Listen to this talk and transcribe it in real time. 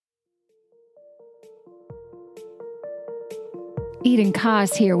Eden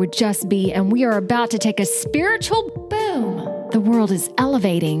Kaz here with Just Be, and we are about to take a spiritual boom. The world is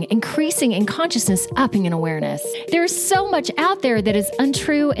elevating, increasing in consciousness, upping in awareness. There is so much out there that is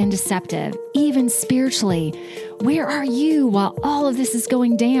untrue and deceptive, even spiritually. Where are you while all of this is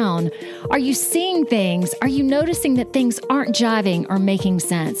going down? Are you seeing things? Are you noticing that things aren't jiving or making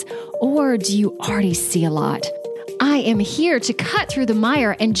sense? Or do you already see a lot? I am here to cut through the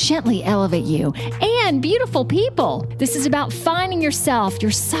mire and gently elevate you and beautiful people. This is about finding yourself, your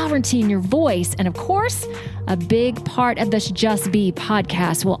sovereignty, and your voice. And of course, a big part of this Just Be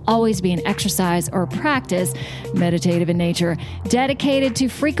podcast will always be an exercise or a practice, meditative in nature, dedicated to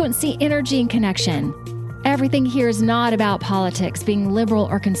frequency, energy, and connection. Everything here is not about politics, being liberal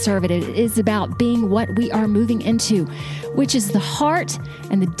or conservative. It is about being what we are moving into, which is the heart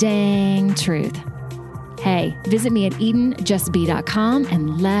and the dang truth. Hey, visit me at EdenJustBe.com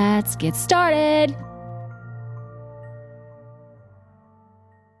and let's get started.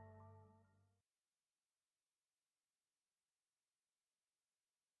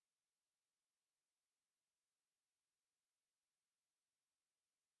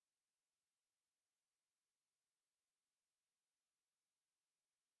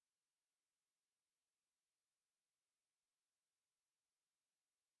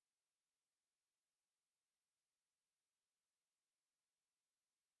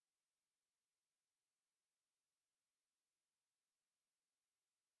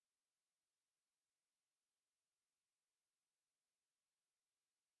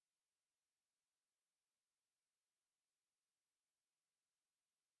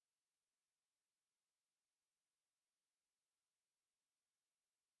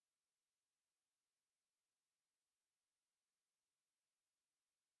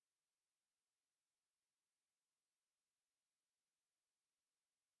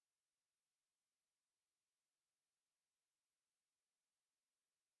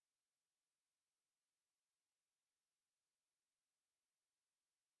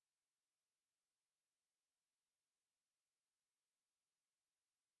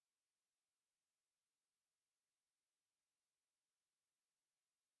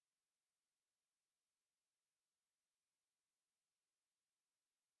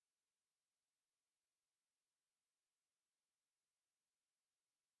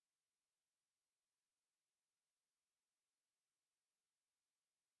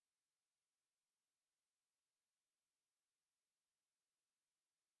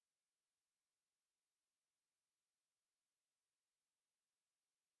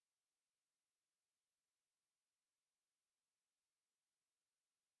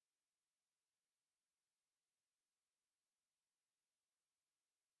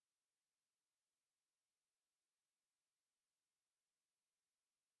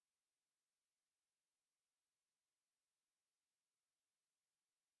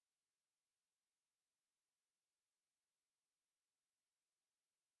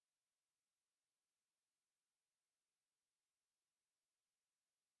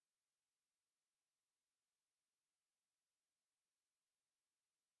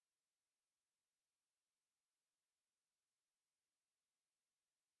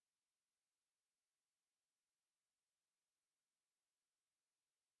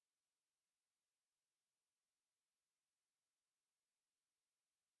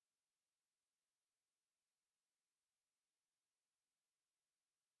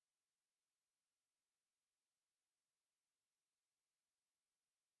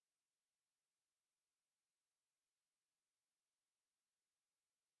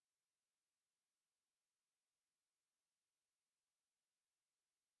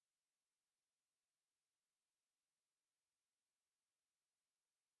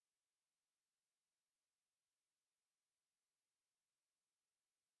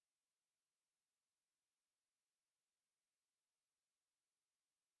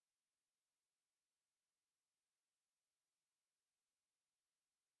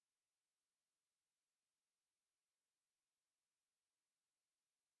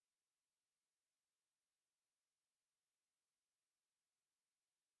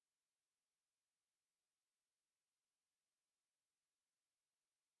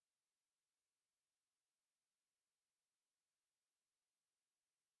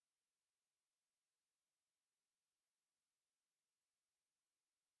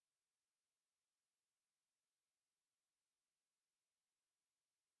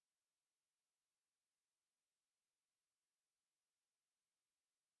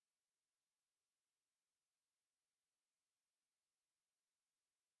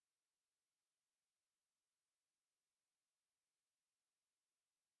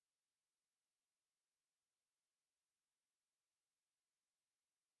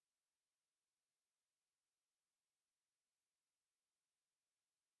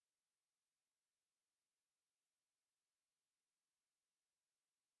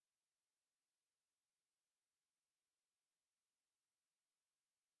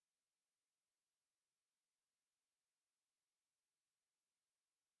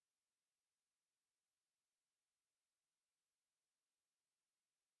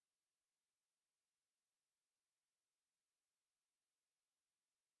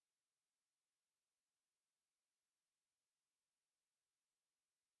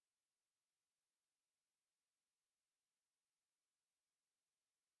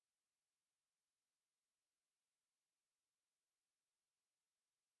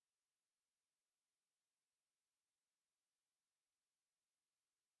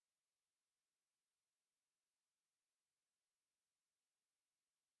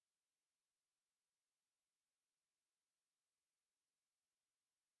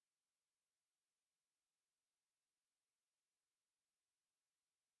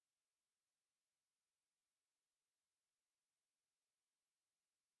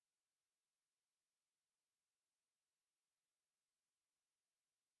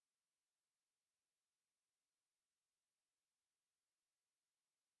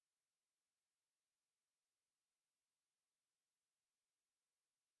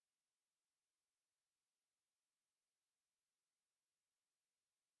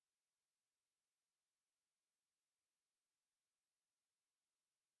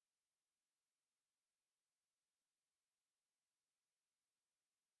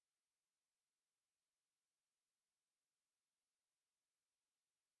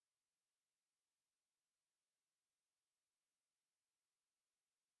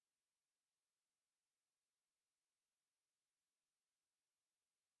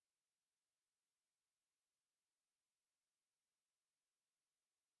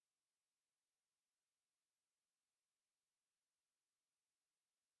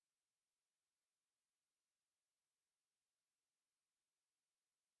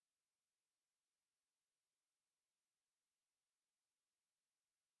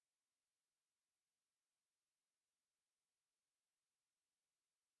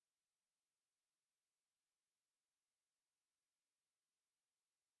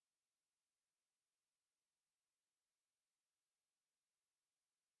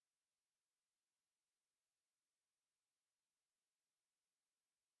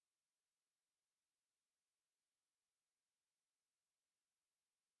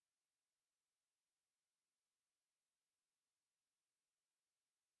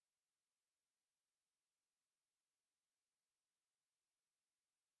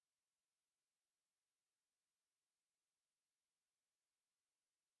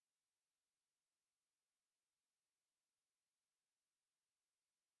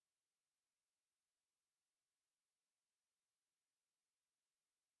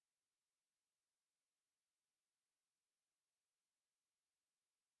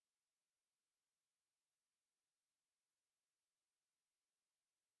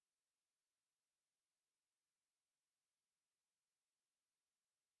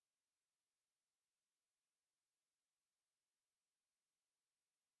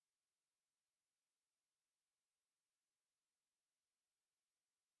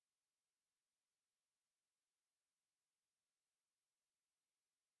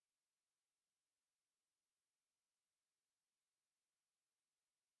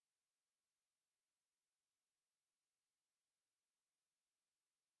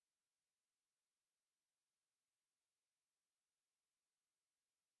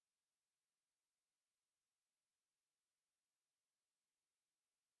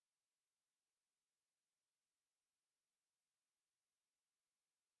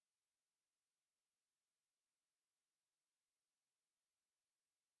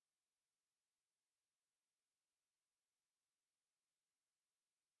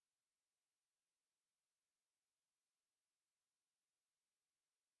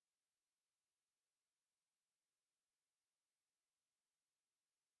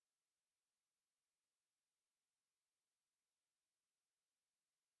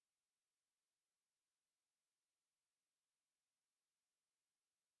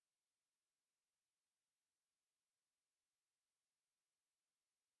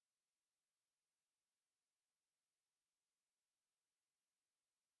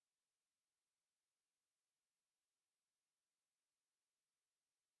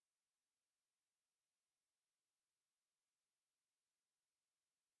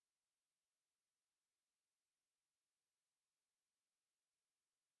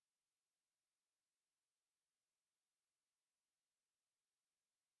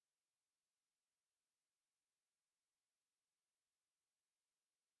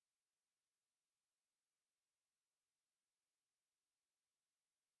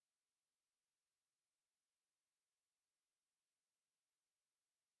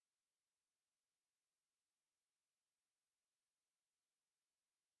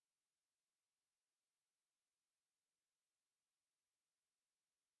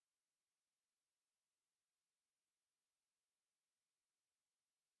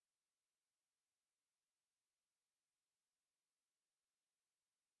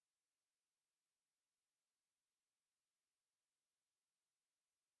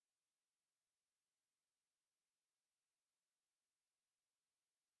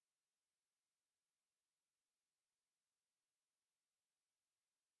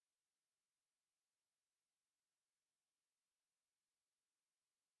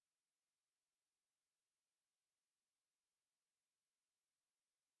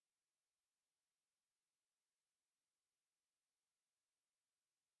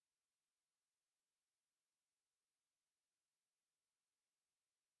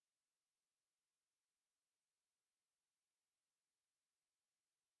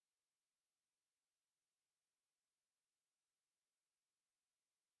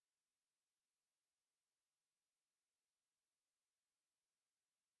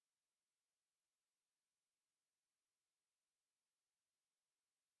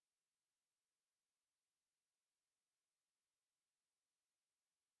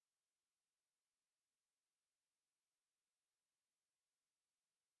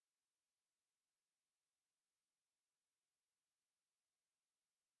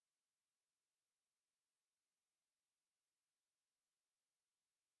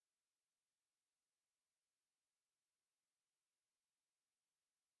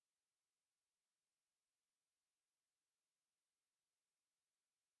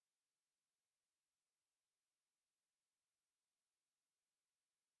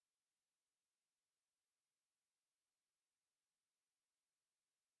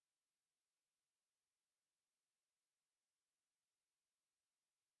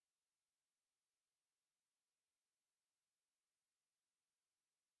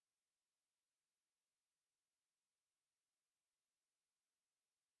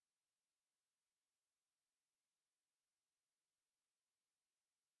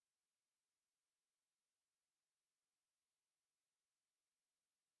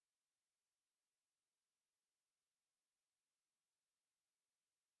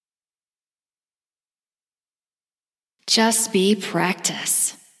 Just be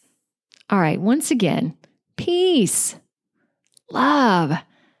practice. All right, once again, peace, love.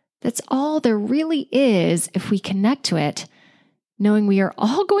 That's all there really is if we connect to it, knowing we are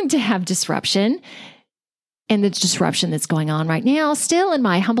all going to have disruption. And the disruption that's going on right now, still, in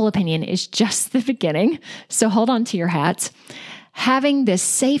my humble opinion, is just the beginning. So hold on to your hats. Having this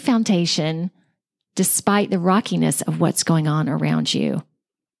safe foundation, despite the rockiness of what's going on around you.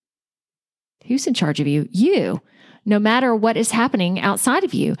 Who's in charge of you? You. No matter what is happening outside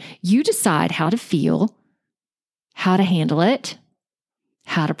of you, you decide how to feel, how to handle it,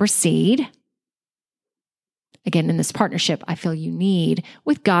 how to proceed. Again, in this partnership, I feel you need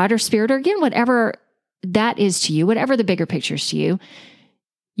with God or Spirit, or again, whatever that is to you, whatever the bigger picture is to you,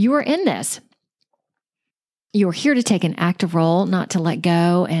 you are in this. You are here to take an active role, not to let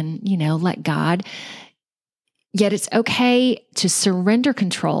go and, let God. Yet it's okay to surrender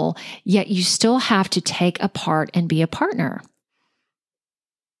control, yet you still have to take a part and be a partner.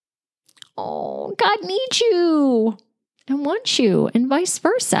 Oh, God needs you and wants you, and vice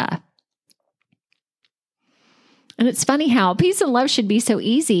versa. And it's funny how peace and love should be so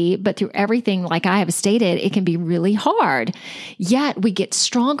easy, but through everything, like I have stated, it can be really hard. Yet we get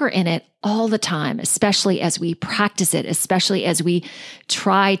stronger in it all the time, especially as we practice it, especially as we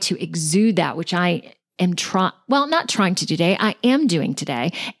try to exude that, which I am not trying to do today, I am doing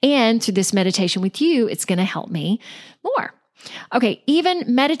today. And through this meditation with you, it's going to help me more. Okay, even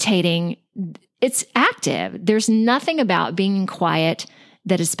meditating, it's active. There's nothing about being quiet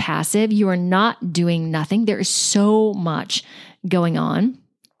that is passive. You are not doing nothing. There is so much going on.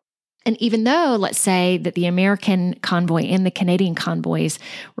 And even though, let's say that the American convoy and the Canadian convoys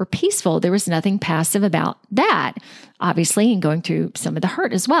were peaceful, there was nothing passive about that, obviously, and going through some of the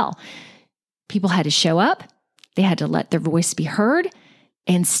hurt as well. People had to show up. They had to let their voice be heard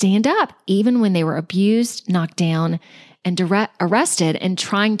and stand up, even when they were abused, knocked down, and arrested, and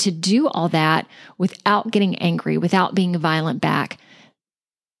trying to do all that without getting angry, without being violent back.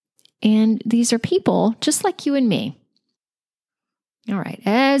 And these are people just like you and me. All right,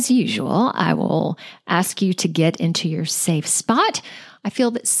 as usual, I will ask you to get into your safe spot. I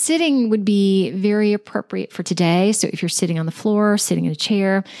feel that sitting would be very appropriate for today. So if you're sitting on the floor, sitting in a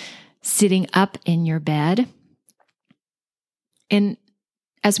chair, sitting up in your bed. And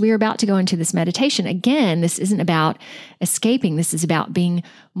as we are about to go into this meditation, again, this isn't about escaping. This is about being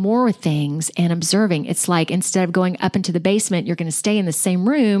more with things and observing. It's like instead of going up into the basement, you're going to stay in the same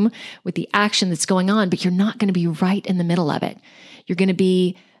room with the action that's going on, but you're not going to be right in the middle of it. You're going to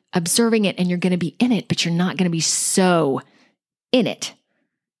be observing it and you're going to be in it, but you're not going to be so in it.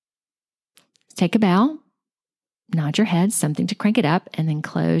 Take a bow. Nod your head, something to crank it up, and then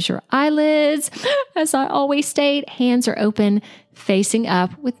close your eyelids. As I always state, hands are open, facing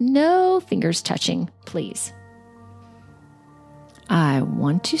up with no fingers touching, please. I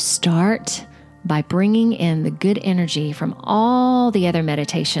want to start by bringing in the good energy from all the other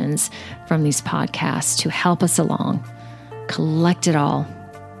meditations from these podcasts to help us along. Collect it all.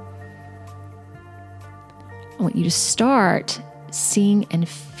 I want you to start seeing and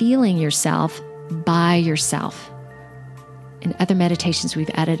feeling yourself by yourself. In other meditations,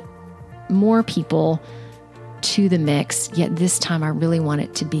 we've added more people to the mix, yet this time I really want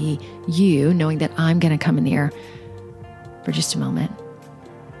it to be you, knowing that I'm going to come in there for just a moment.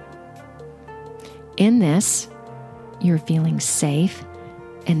 In this, you're feeling safe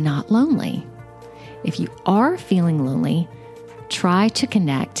and not lonely. If you are feeling lonely, try to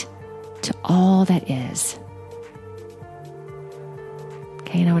connect to all that is.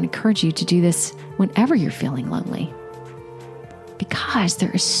 Okay, and I would encourage you to do this whenever you're feeling lonely, because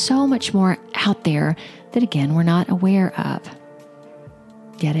there is so much more out there that, again, we're not aware of.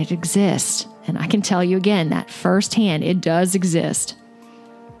 Yet it exists. And I can tell you again that firsthand, it does exist.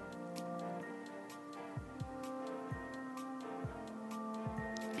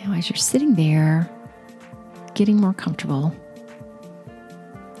 Now, as you're sitting there, getting more comfortable,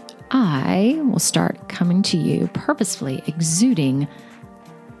 I will start coming to you purposefully, exuding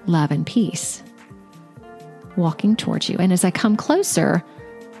love and peace, walking towards you. And as I come closer,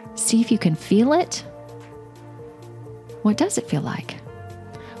 see if you can feel it. What does it feel like?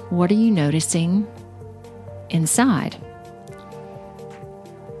 What are you noticing inside?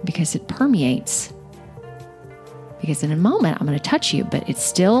 Because it permeates. Because in a moment, I'm going to touch you, but it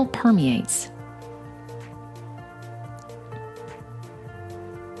still permeates.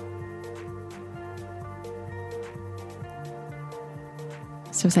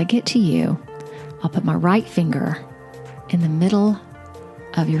 So as I get to you, I'll put my right finger in the middle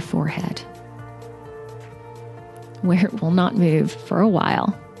of your forehead, where it will not move for a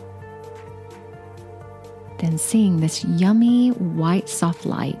while. then seeing this yummy white soft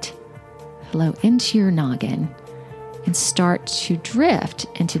light flow into your noggin and start to drift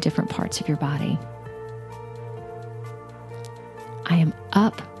into different parts of your body. I am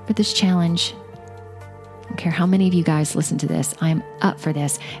up for this challenge. I don't care how many of you guys listen to this. I am up for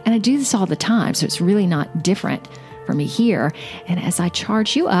this. And I do this all the time, so it's really not different for me here. And as I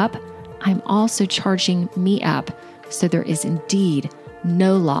charge you up, I'm also charging me up. So there is indeed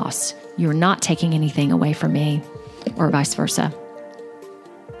no loss. You're not taking anything away from me, or vice versa.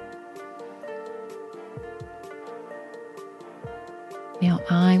 Now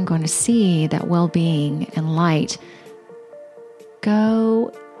I'm going to see that well-being and light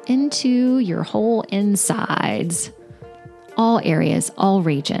go into your whole insides, all areas, all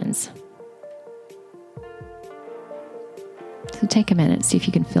regions. So take a minute, see if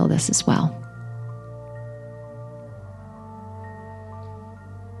you can feel this as well.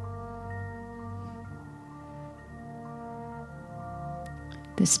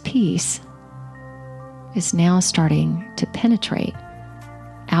 This peace is now starting to penetrate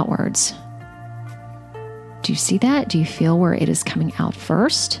outwards. Do you see that? Do you feel where it is coming out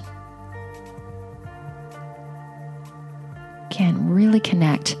first? Can really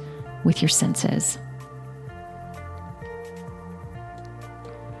connect with your senses.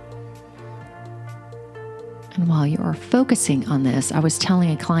 And while you are focusing on this, I was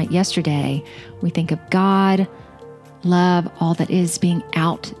telling a client yesterday, we think of God, love, all that is being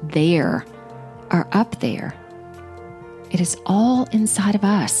out there or up there. It is all inside of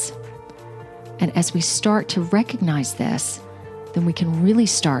us. And as we start to recognize this, then we can really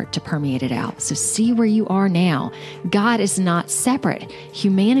start to permeate it out. So see where you are now. God is not separate.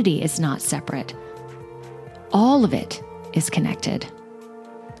 Humanity is not separate. All of it is connected.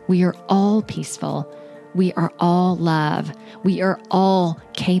 We are all peaceful. We are all love. We are all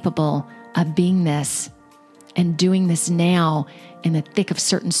capable of being this, and doing this now in the thick of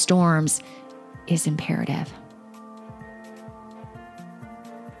certain storms is imperative.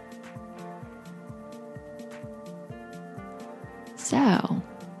 So,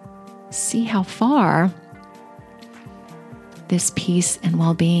 see how far this peace and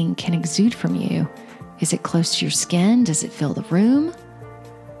well-being can exude from you. Is it close to your skin? Does it fill the room?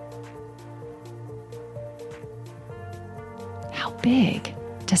 How big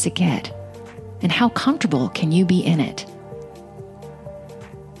does it get? And how comfortable can you be in it?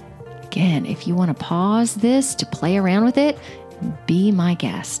 Again, if you want to pause this to play around with it, be my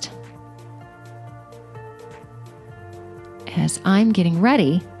guest. As I'm getting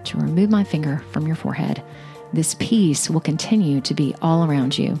ready to remove my finger from your forehead, this peace will continue to be all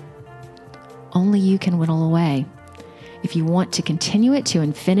around you. Only you can whittle away. If you want to continue it to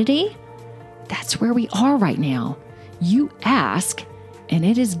infinity, that's where we are right now. You ask, and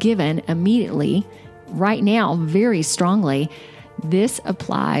it is given immediately, right now, very strongly. This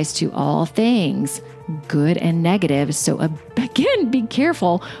applies to all things, good and negative. So again, be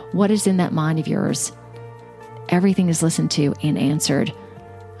careful what is in that mind of yours. Everything is listened to and answered.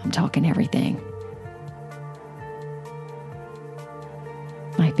 I'm talking everything.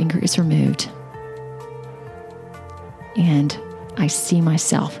 My finger is removed. And I see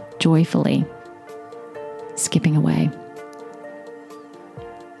myself joyfully skipping away.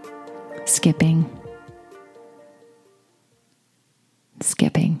 Skipping.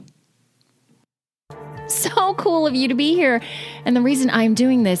 So cool of you to be here. And the reason I'm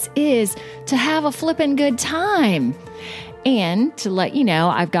doing this is to have a flippin' good time. And to let you know,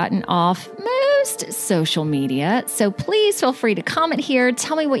 I've gotten off most social media. So please feel free to comment here.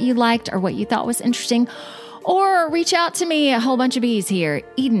 Tell me what you liked or what you thought was interesting. Or reach out to me, a whole bunch of bees here,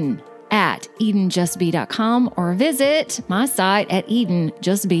 Eden at EdenJustBe.com, or visit my site at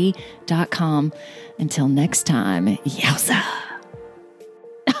EdenJustBe.com. Until next time, yowza.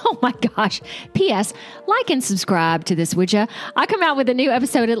 Oh my gosh. P.S. Like and subscribe to this, would ya? I come out with a new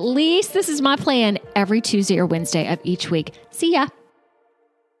episode, at least this is my plan, every Tuesday or Wednesday of each week. See ya.